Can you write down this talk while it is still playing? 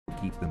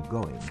keep them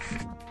going.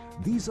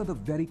 These are the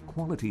very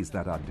qualities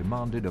that are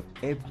demanded of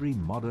every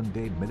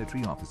modern-day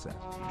military officer.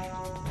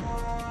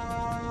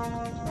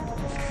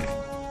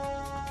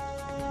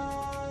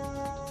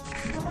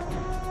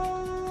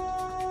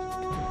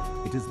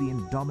 It is the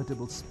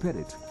indomitable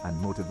spirit and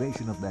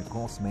motivation of their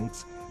course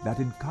mates that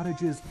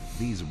encourages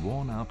these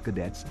worn-out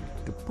cadets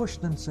to push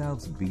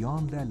themselves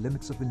beyond their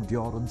limits of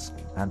endurance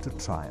and to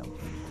triumph.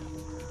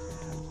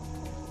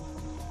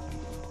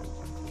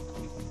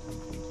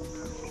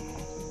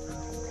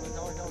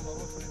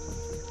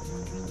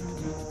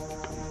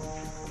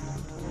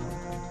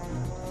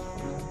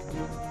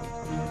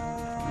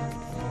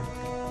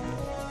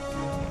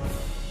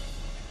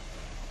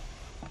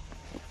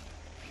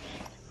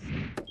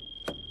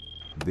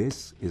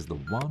 This is the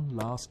one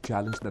last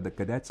challenge that the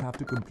cadets have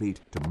to complete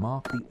to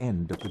mark the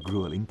end of the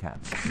grueling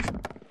camp.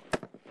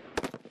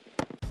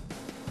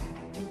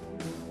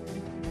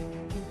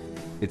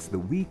 It's the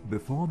week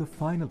before the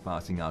final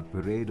passing out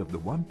parade of the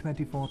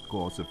 124th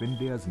course of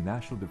India's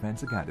National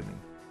Defence Academy.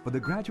 For the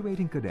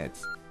graduating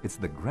cadets, it's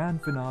the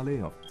grand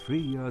finale of 3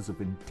 years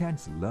of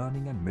intense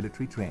learning and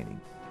military training.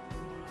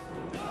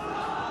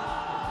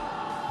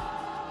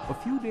 A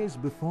few days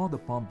before the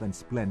pomp and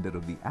splendour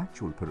of the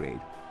actual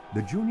parade,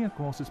 the junior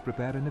courses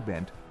prepare an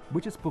event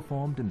which is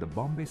performed in the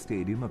Bombay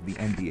Stadium of the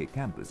NDA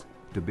campus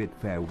to bid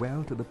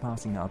farewell to the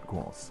passing out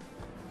course.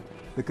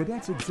 The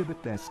cadets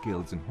exhibit their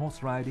skills in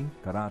horse riding,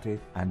 karate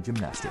and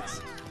gymnastics.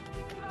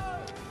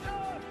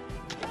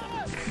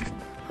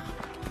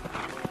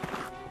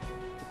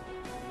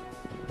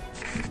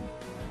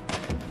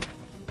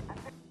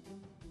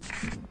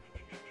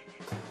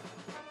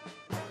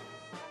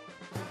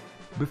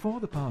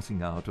 Before the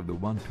passing out of the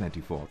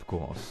 124th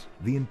course,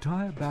 the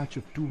entire batch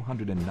of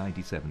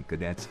 297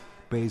 cadets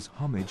pays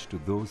homage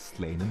to those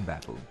slain in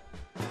battle.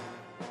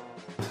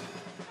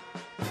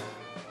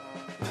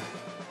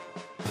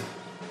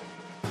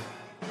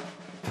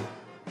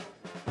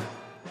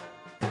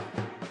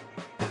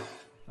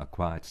 A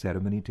quiet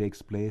ceremony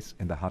takes place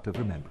in the Hut of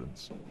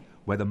Remembrance,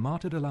 where the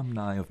martyred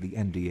alumni of the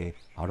NDA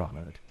are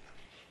honoured.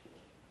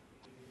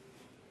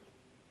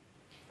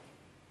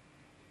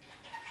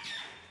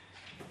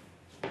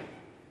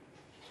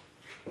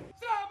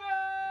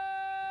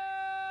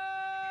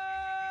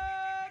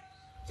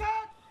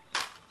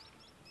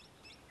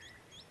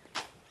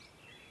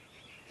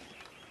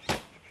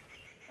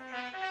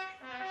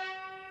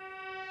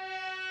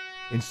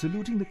 In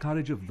saluting the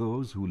courage of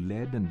those who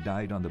led and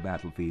died on the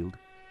battlefield,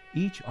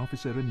 each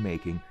officer in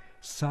making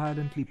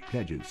silently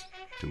pledges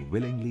to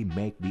willingly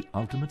make the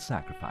ultimate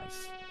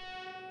sacrifice.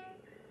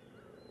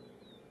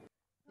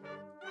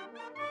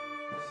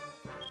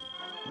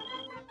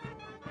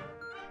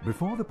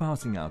 Before the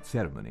passing out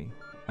ceremony,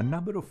 a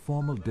number of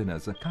formal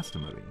dinners are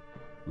customary,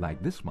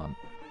 like this one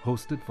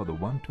hosted for the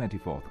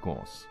 124th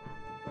course.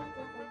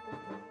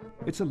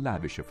 It's a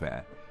lavish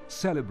affair,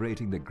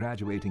 celebrating the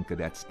graduating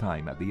cadets'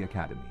 time at the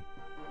academy.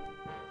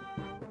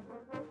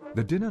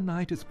 The dinner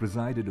night is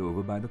presided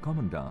over by the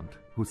commandant,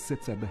 who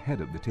sits at the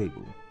head of the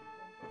table.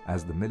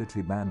 As the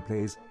military band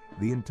plays,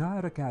 the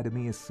entire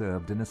academy is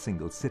served in a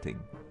single sitting.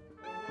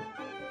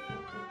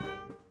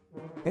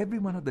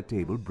 Everyone at the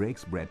table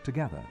breaks bread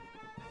together.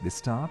 They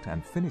start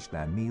and finish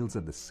their meals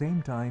at the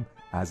same time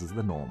as is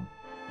the norm.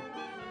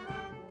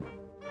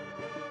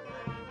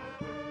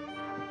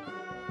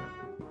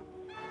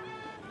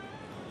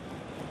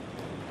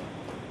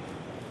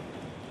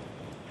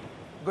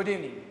 Good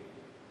evening.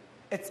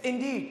 It's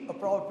indeed a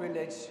proud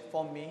privilege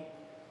for me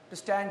to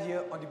stand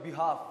here on the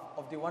behalf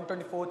of the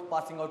 124th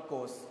passing out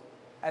course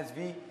as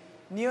we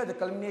near the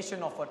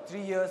culmination of our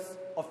 3 years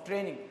of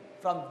training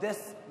from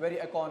this very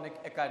iconic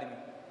academy.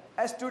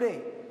 As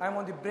today, I am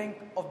on the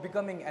brink of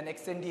becoming an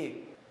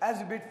ex-NDA, as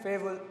we bid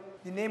farewell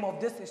the name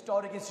of this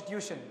historic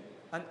institution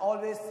and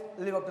always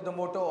live up to the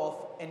motto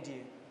of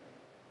NDA,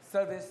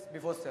 service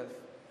before self.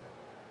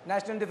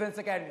 National Defence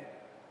Academy.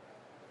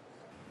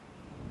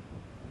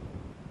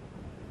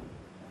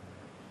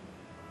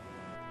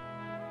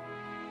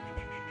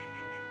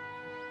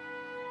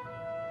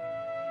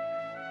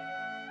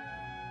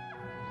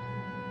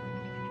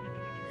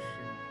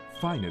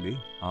 Finally,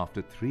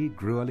 after 3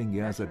 grueling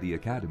years at the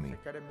academy,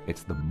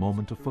 it's the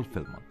moment of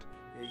fulfillment.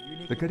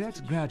 The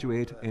cadets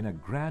graduate in a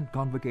grand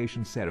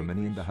convocation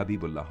ceremony in the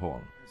Habibullah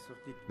Hall.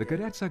 The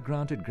cadets are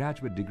granted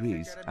graduate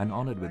degrees and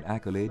honoured with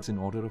accolades in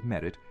order of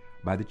merit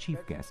by the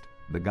chief guest,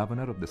 the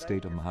governor of the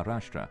state of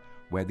Maharashtra,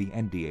 where the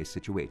NDA is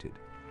situated.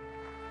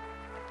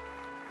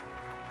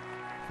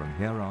 From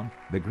here on,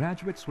 the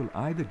graduates will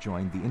either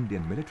join the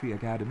Indian Military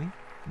Academy,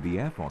 the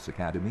Air Force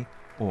Academy,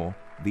 or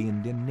the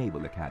Indian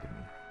Naval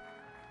Academy.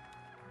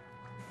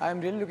 I am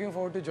really looking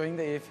forward to joining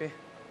the AFA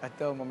at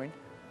the moment.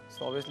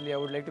 So obviously I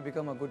would like to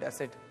become a good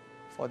asset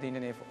for the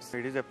Indian Air Force.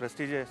 It is a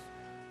prestigious,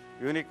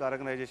 unique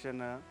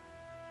organization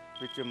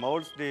which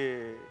molds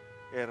a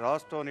raw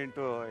stone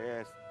into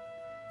a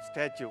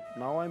statue.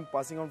 Now I am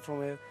passing out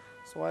from here,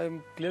 so I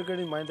am clear-cut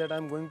in mind that I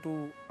am going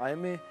to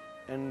IMA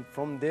and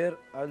from there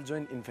I'll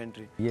join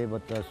infantry. ये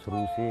बच्चा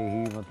शुरू से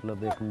ही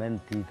मतलब एक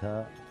मेहनती था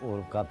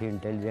और काफ़ी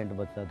इंटेलिजेंट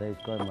बच्चा था.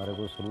 इसका हमारे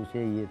को शुरू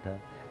से ये था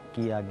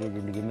कि आगे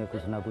ज़िंदगी में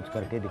कुछ ना कुछ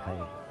करके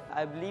दिखाएं.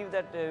 I believe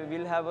that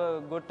we'll have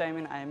a good time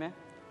in IMA,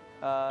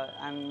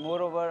 and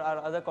moreover our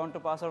other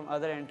counterparts from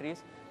other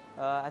entries.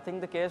 I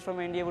think the cadets from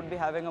India would be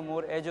having a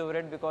more edge over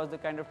it because the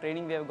kind of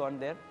training we have gone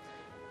there.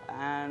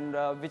 And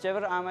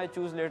whichever arm I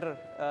choose later,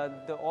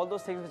 all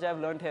those things which I have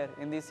learned here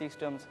in these 6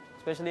 terms,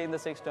 especially in the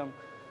 6th term,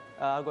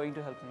 are going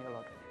to help me a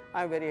lot.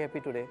 I am very happy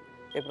today,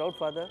 a proud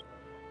father,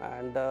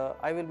 and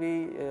I will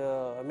be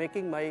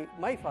making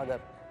my father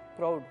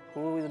proud,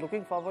 who is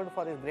looking forward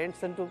for his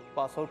grandson to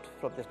pass out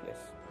from this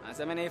place. As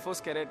I'm an Air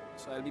Force cadet,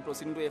 so I'll be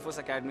proceeding to Air Force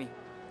Academy.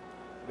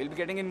 We'll be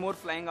getting in more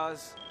flying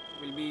hours,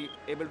 we'll be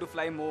able to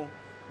fly more,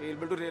 we'll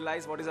be able to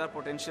realize what is our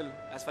potential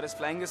as far as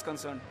flying is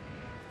concerned.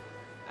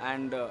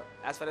 And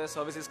as far as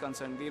service is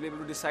concerned, we'll be able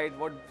to decide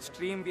what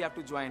stream we have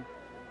to join.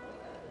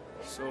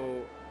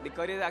 So the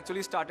career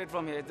actually started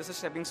from here. This is a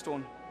stepping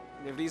stone.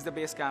 We've reached the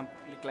base camp.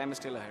 The climb is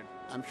still ahead.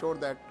 I'm sure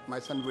that my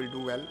son will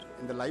do well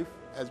in the life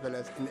as well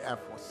as in the Air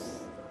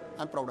Force.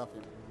 I'm proud of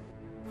him.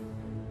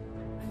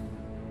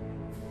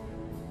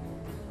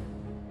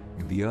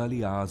 In the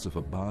early hours of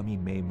a balmy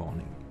May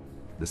morning,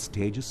 the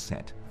stage is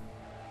set.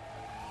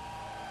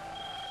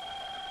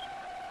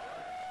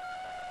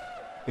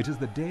 It is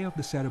the day of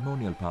the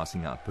ceremonial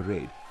passing out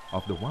parade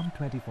of the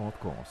 124th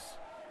course.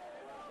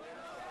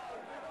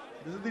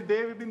 This is the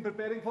day we've been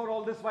preparing for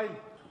all this while.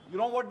 You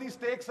know what these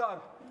stakes are?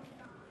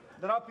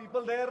 There are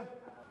people there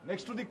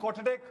next to the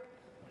quarter deck,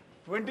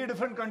 20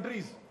 different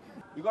countries.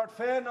 You got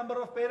fair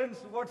number of parents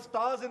who got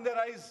stars in their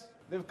eyes.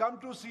 They've come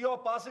to see your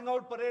passing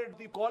out parade.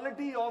 The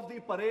quality of the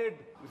parade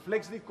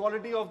reflects the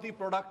quality of the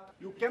product.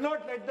 You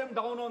cannot let them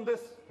down on this.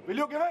 Will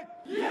you give it?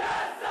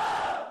 Yes,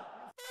 sir!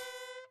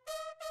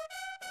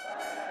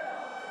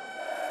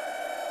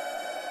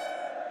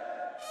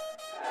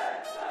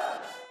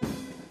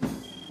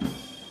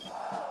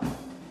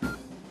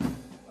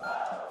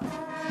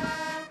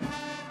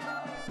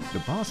 The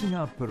passing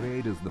out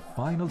parade is the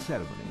final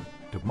ceremony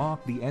to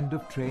mark the end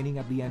of training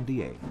at the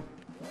NDA.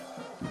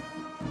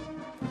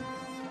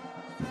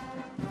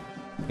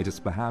 It is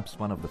perhaps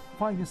one of the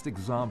finest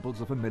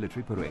examples of a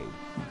military parade.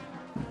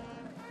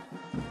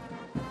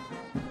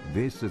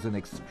 This is an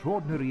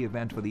extraordinary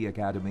event for the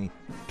Academy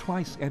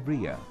twice every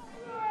year.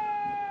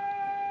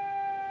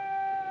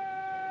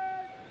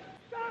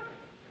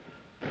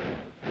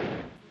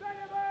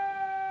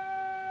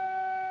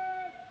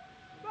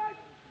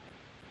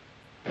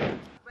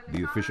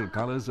 The official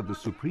colors of the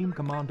Supreme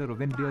Commander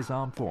of India's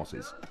Armed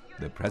Forces,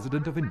 the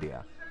President of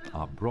India,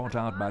 are brought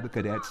out by the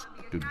cadets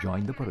to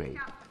join the parade.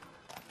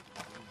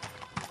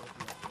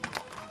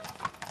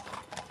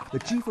 The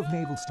Chief of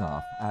Naval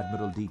Staff,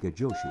 Admiral D.K.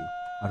 Joshi,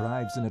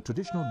 arrives in a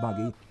traditional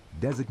buggy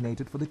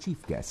designated for the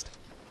chief guest.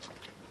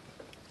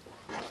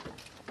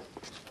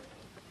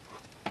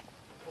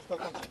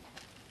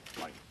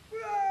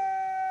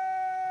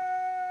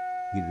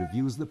 He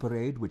reviews the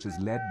parade, which is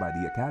led by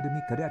the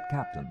Academy Cadet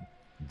Captain,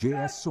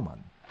 J.S. Suman.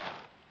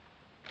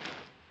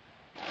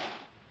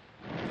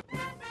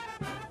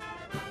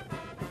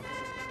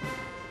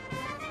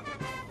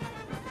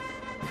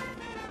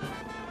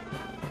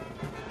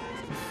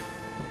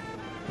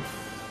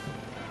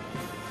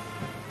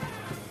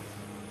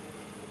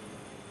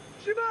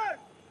 Shimon!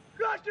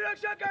 Cross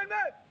direction Academy!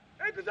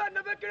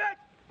 1090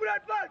 cadets!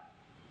 Parade march!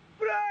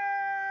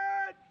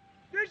 Parade!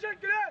 Station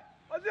clear!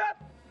 Observe!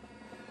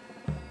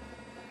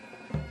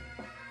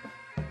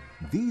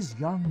 These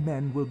young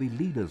men will be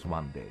leaders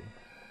one day,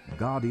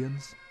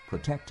 guardians,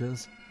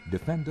 protectors,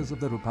 defenders of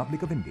the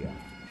Republic of India.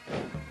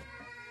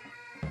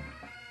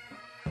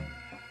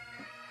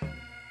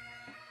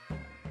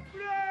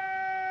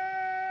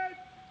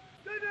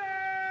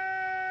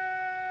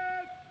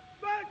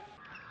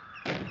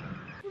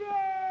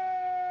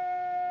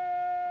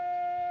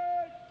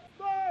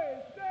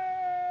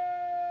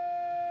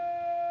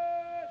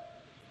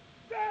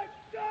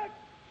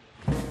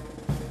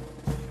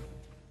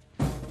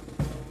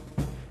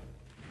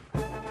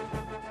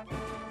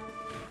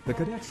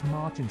 The cadets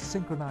march in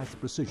synchronized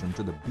precision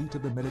to the beat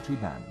of the military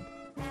band.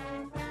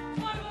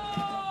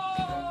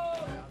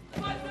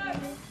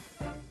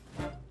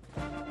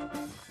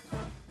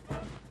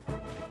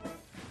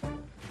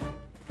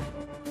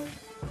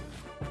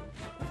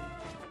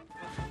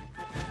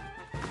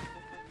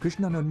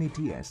 Krishnanunni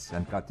T.S.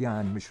 and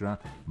Katyayan Mishra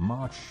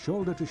march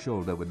shoulder to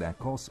shoulder with their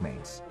course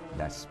mates,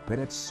 their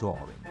spirits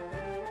soaring.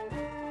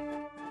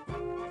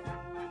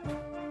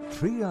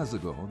 3 years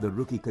ago, the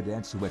rookie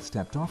cadets who had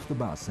stepped off the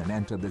bus and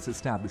entered this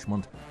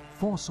establishment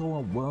foresaw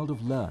a world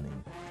of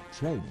learning,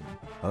 training,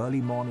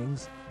 early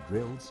mornings,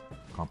 drills,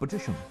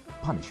 competition,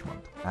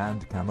 punishment,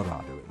 and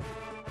camaraderie.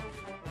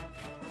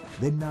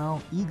 They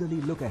now eagerly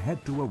look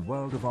ahead to a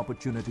world of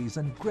opportunities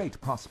and great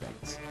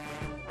prospects.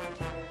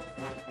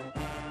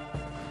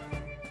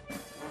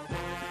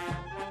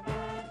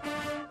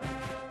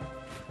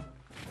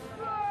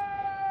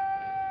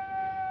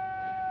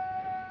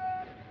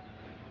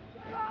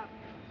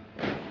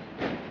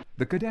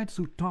 The cadets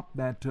who topped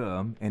their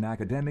term in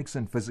academics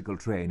and physical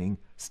training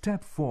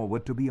stepped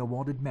forward to be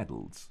awarded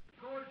medals.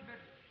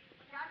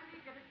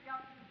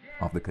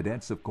 Of the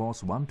cadets of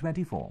Course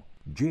 124,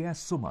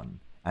 J.S. Suman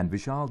and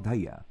Vishal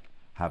Dhaya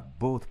have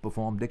both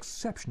performed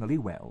exceptionally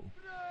well.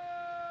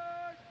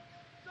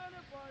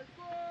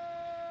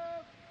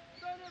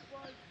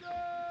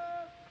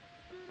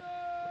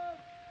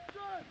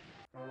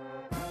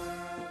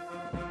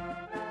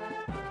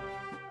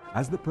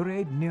 As the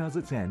parade nears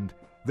its end,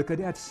 the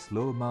cadets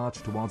slow march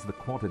towards the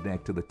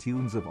quarterdeck to the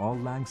tunes of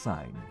Auld Lang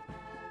Syne.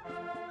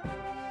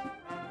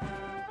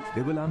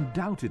 They will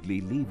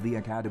undoubtedly leave the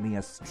academy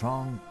as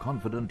strong,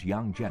 confident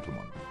young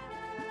gentlemen.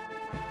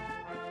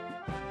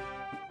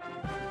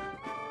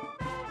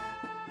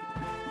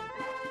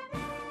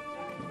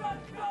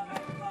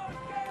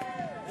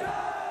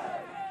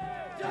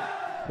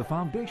 The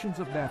foundations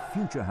of their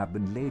future have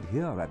been laid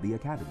here at the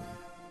academy.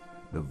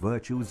 The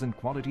virtues and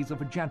qualities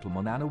of a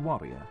gentleman and a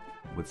warrior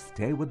will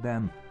stay with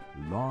them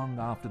long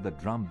after the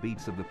drum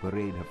beats of the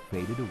parade have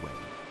faded away.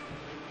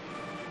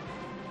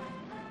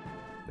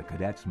 The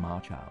cadets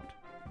march out.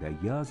 Their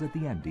years at the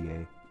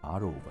NDA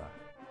are over.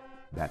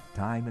 That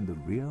time in the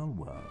real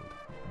world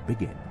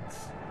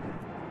begins.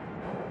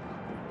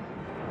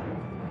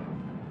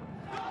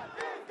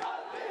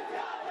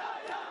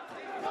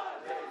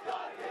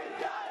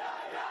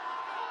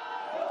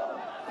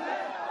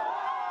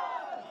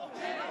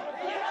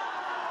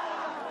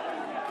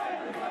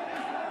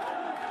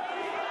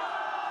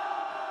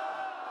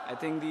 I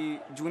think the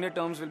junior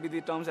terms will be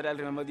the terms that I'll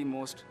remember the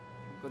most,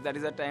 because that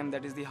is the time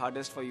that is the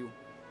hardest for you.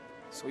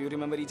 So you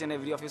remember each and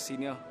every of your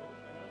senior,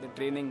 the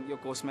training, your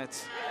course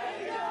mates.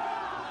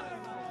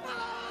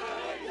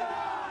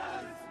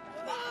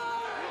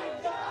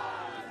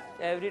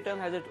 Every term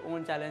has its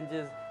own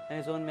challenges and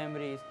its own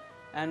memories,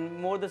 and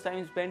more the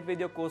time spent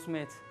with your course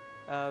mates,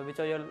 which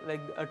are your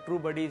true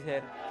buddies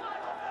here.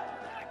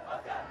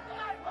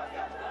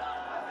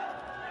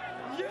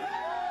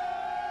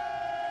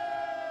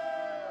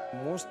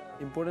 Most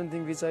important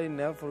thing which I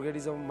never forget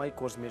is of my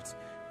course mates,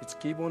 which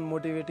keep on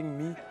motivating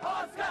me.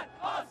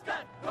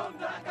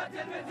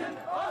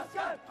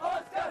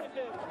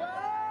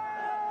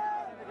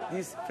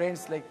 These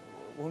friends, like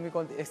whom we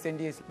call the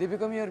ex-NDAs, they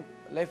become your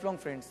lifelong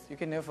friends. You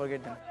can never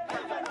forget them.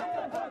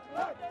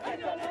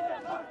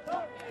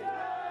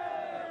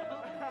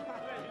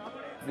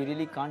 We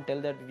really can't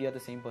tell that we are the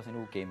same person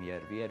who came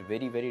here. We are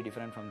very, very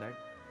different from that.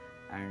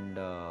 And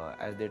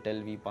as they tell,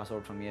 we pass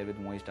out from here with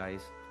moist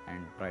eyes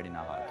and pride in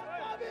our heart.